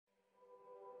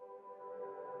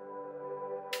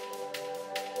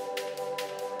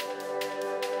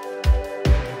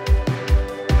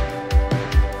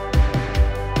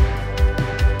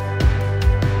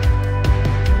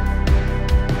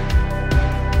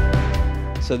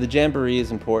So the Jamboree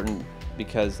is important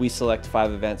because we select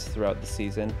 5 events throughout the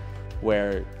season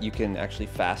where you can actually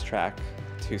fast track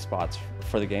 2 spots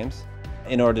for the games.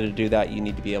 In order to do that, you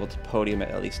need to be able to podium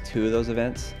at least 2 of those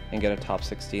events and get a top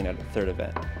 16 at the 3rd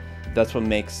event. That's what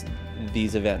makes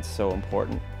these events so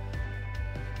important.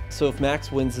 So if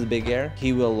Max wins the Big Air,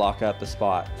 he will lock up the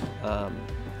spot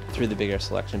through the Big Air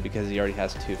selection because he already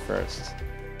has 2 firsts.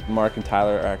 Mark and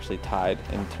Tyler are actually tied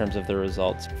in terms of the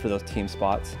results for those team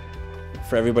spots.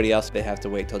 For everybody else, they have to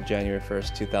wait till January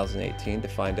 1st, 2018 to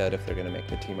find out if they're going to make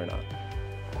the team or not.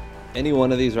 Any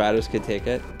one of these riders could take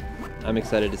it. I'm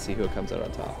excited to see who comes out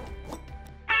on top.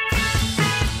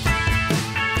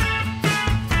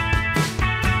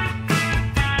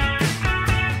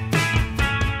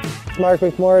 Mark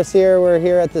McMorris here. We're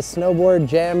here at the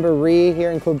Snowboard Jamboree here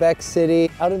in Quebec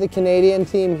City. Out of the Canadian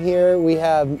team here, we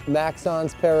have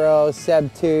Maxence Parrot,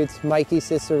 Seb Toutant, Mikey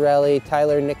Cicerelli,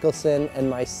 Tyler Nicholson, and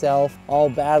myself, all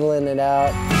battling it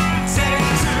out.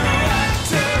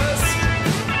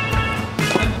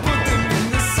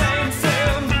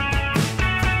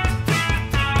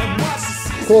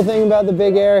 Cool thing about the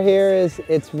Big Air here is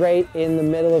it's right in the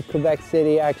middle of Quebec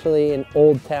City, actually in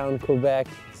Old Town, Quebec.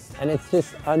 And it's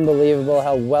just unbelievable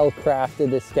how well crafted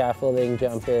this scaffolding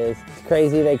jump is. It's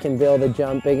crazy they can build a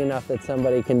jump big enough that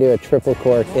somebody can do a triple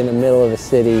cork in the middle of a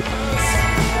city.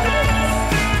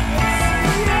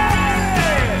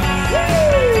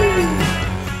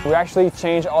 We actually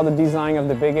changed all the design of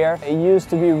the Big Air. It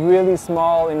used to be really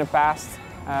small in the past,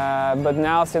 but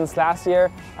now since last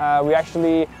year, we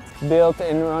actually built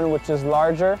an run which is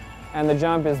larger. And the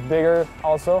jump is bigger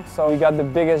also, so we got the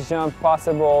biggest jump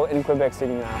possible in Quebec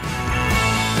City now.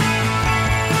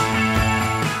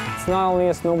 It's not only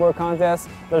a snowboard contest,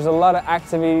 there's a lot of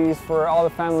activities for all the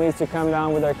families to come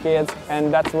down with their kids,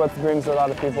 and that's what brings a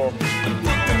lot of people.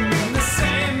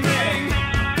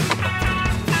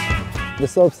 The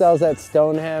slopestyle is at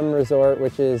Stoneham Resort,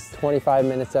 which is 25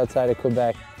 minutes outside of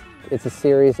Quebec. It's a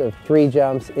series of 3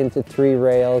 jumps into 3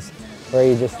 rails, where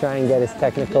you just try and get as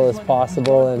technical as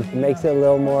possible, and it makes it a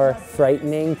little more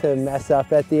frightening to mess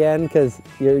up at the end because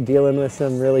you're dealing with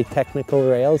some really technical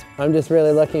rails. I'm just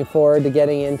really looking forward to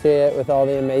getting into it with all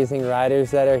the amazing riders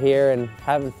that are here and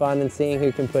having fun and seeing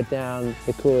who can put down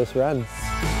the coolest runs.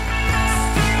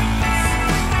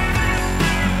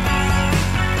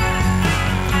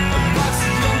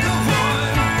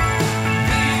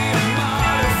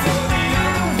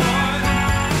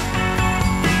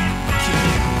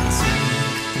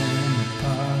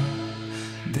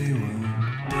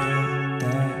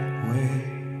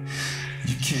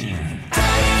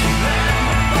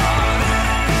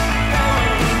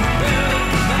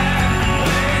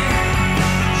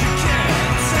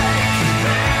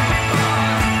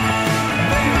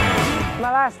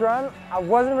 Last run, I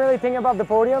wasn't really thinking about the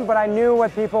podium, but I knew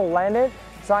what people landed,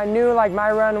 so I knew like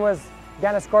my run was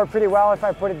gonna score pretty well if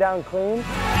I put it down clean.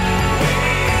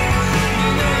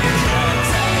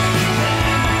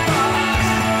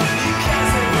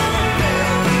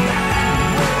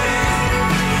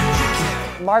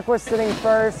 Mark was sitting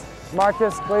first,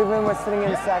 Marcus Cleveland was sitting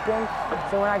in second,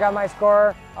 so when I got my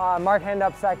score, Mark ended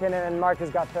up second and Marcus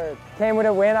got third. Came with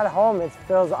a win at home, it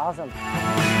feels awesome.